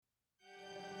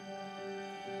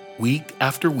Week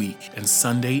after week and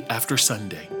Sunday after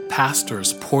Sunday,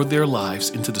 pastors pour their lives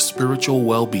into the spiritual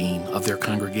well-being of their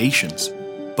congregations.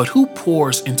 But who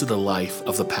pours into the life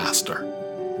of the pastor?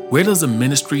 Where does a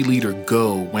ministry leader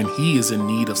go when he is in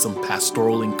need of some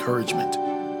pastoral encouragement?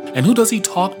 And who does he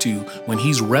talk to when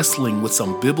he's wrestling with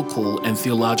some biblical and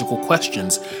theological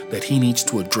questions that he needs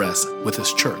to address with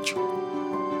his church?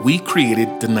 We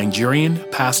created the Nigerian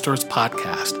Pastors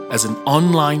Podcast as an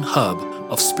online hub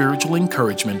of spiritual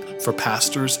encouragement for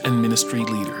pastors and ministry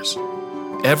leaders.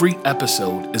 Every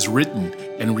episode is written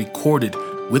and recorded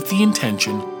with the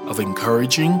intention of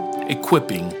encouraging,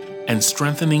 equipping, and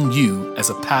strengthening you as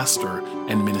a pastor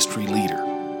and ministry leader.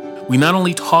 We not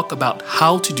only talk about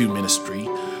how to do ministry,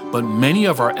 but many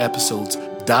of our episodes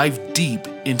dive deep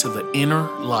into the inner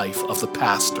life of the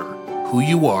pastor, who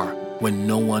you are when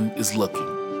no one is looking.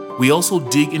 We also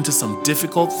dig into some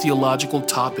difficult theological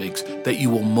topics that you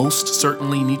will most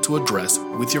certainly need to address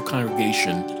with your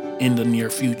congregation in the near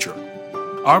future.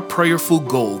 Our prayerful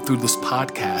goal through this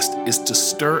podcast is to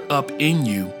stir up in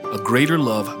you a greater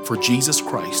love for Jesus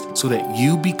Christ so that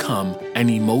you become an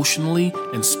emotionally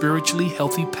and spiritually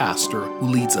healthy pastor who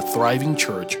leads a thriving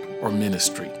church or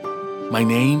ministry. My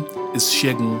name is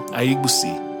Segun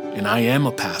Ayegbusi, and I am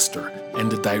a pastor and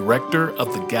the director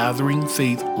of the Gathering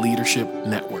Faith Leadership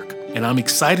Network. And I'm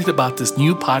excited about this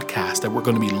new podcast that we're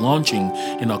going to be launching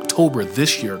in October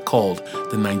this year called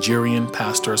the Nigerian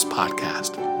Pastors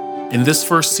Podcast. In this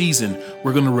first season,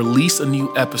 we're going to release a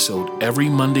new episode every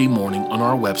Monday morning on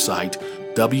our website,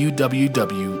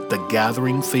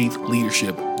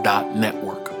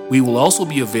 www.thegatheringfaithleadership.network. We will also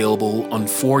be available on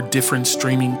 4 different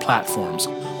streaming platforms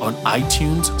on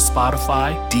iTunes,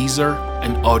 Spotify, Deezer,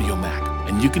 and AudioMac.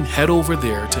 And you can head over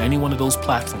there to any one of those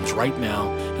platforms right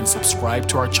now and subscribe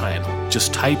to our channel.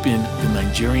 Just type in the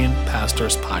Nigerian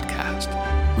Pastors Podcast.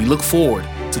 We look forward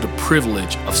to the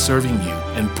privilege of serving you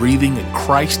and breathing a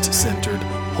Christ-centered,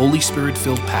 Holy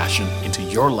Spirit-filled passion into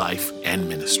your life and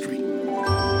ministry.